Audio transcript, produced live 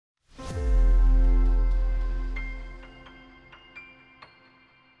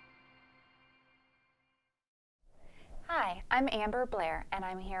I'm Amber Blair, and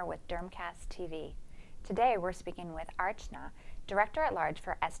I'm here with Dermcast TV. Today we're speaking with Archana, Director at Large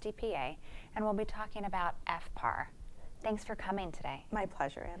for SDPA, and we'll be talking about FPAR. Thanks for coming today. My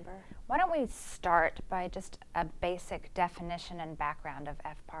pleasure, Amber. Why don't we start by just a basic definition and background of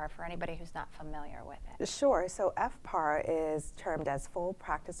FPAR for anybody who's not familiar with it? Sure. So FPAR is termed as Full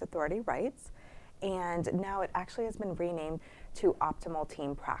Practice Authority Rights, and now it actually has been renamed to Optimal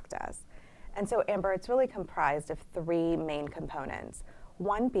Team Practice. And so, Amber, it's really comprised of three main components.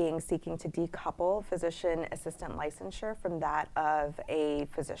 One being seeking to decouple physician assistant licensure from that of a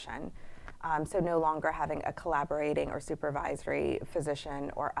physician. So no longer having a collaborating or supervisory physician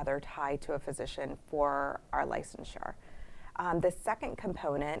or other tie to a physician for our licensure. The second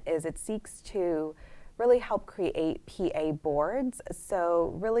component is it seeks to really help create PA boards.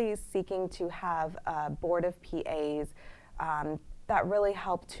 So really seeking to have a board of PAs that really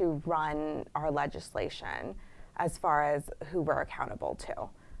help to run our legislation as far as who we're accountable to.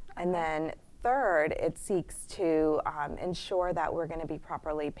 And then third, it seeks to ensure that we're going to be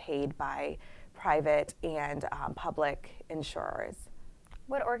properly paid by private and public insurers.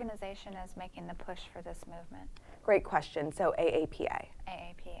 What organization is making the push for this movement? Great question. So AAPA.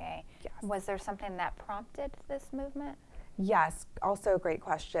 AAPA. Yes. Was there something that prompted this movement? Yes, also a great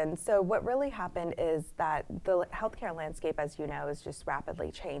question. So what really happened is that the healthcare landscape, as you know, is just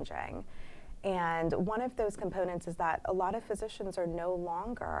rapidly changing. And one of those components is that a lot of physicians are no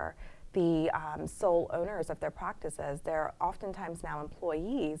longer the sole owners of their practices. They're oftentimes now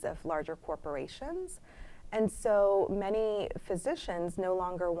employees of larger corporations. And so many physicians no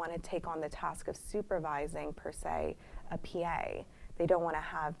longer want to take on the task of supervising, per se, a PA. They don't want to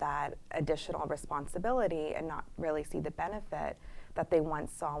have that additional responsibility and not really see the benefit that they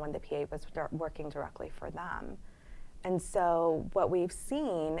once saw when the PA was working directly for them. And so what we've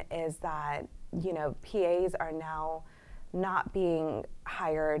seen is that, you know, PAs are now not being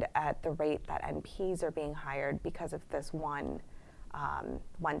hired at the rate that NPs are being hired because of this one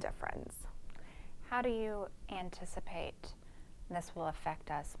difference. How do you anticipate this will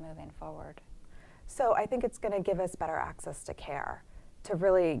affect us moving forward? So I think it's going to give us better access to care, to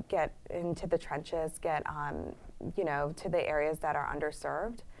really get into the trenches, get to the areas that are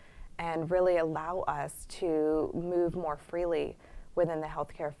underserved, and really allow us to move more freely within the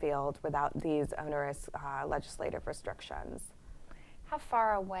healthcare field without these onerous legislative restrictions. How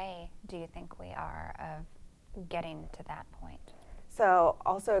far away do you think we are of getting to that point? So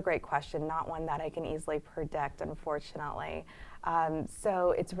also a great question, not one that I can easily predict, unfortunately.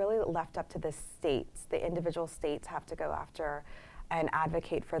 So it's really left up to the states. The individual states have to go after and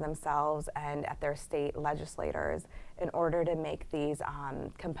advocate for themselves and at their state legislators in order to make these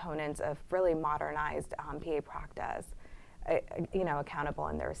components of really modernized PA practice, accountable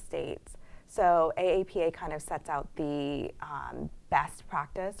in their states. So AAPA kind of sets out the best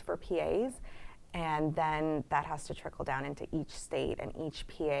practice for PAs, and then that has to trickle down into each state and each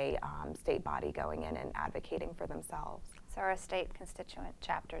PA state body going in and advocating for themselves. So our state constituent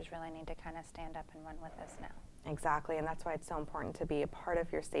chapters really need to kind of stand up and run with us now. Exactly, and that's why it's so important to be a part of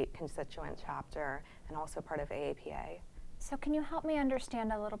your state constituent chapter and also part of AAPA. So can you help me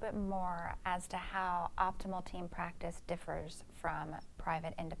understand a little bit more as to how optimal team practice differs from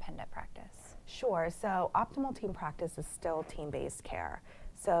private independent practice? Sure, so optimal team practice is still team-based care.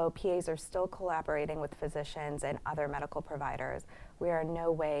 So PAs are still collaborating with physicians and other medical providers. We are in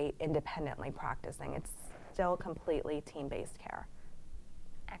no way independently practicing. It's still completely team-based care.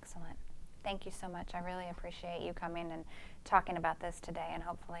 Excellent. Thank you so much. I really appreciate you coming and talking about this today, and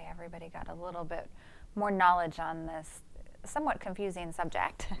hopefully everybody got a little bit more knowledge on this somewhat confusing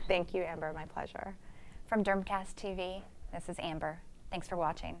subject. Thank you, Amber. My pleasure. From Dermcast TV, this is Amber. Thanks for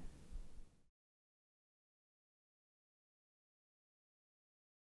watching.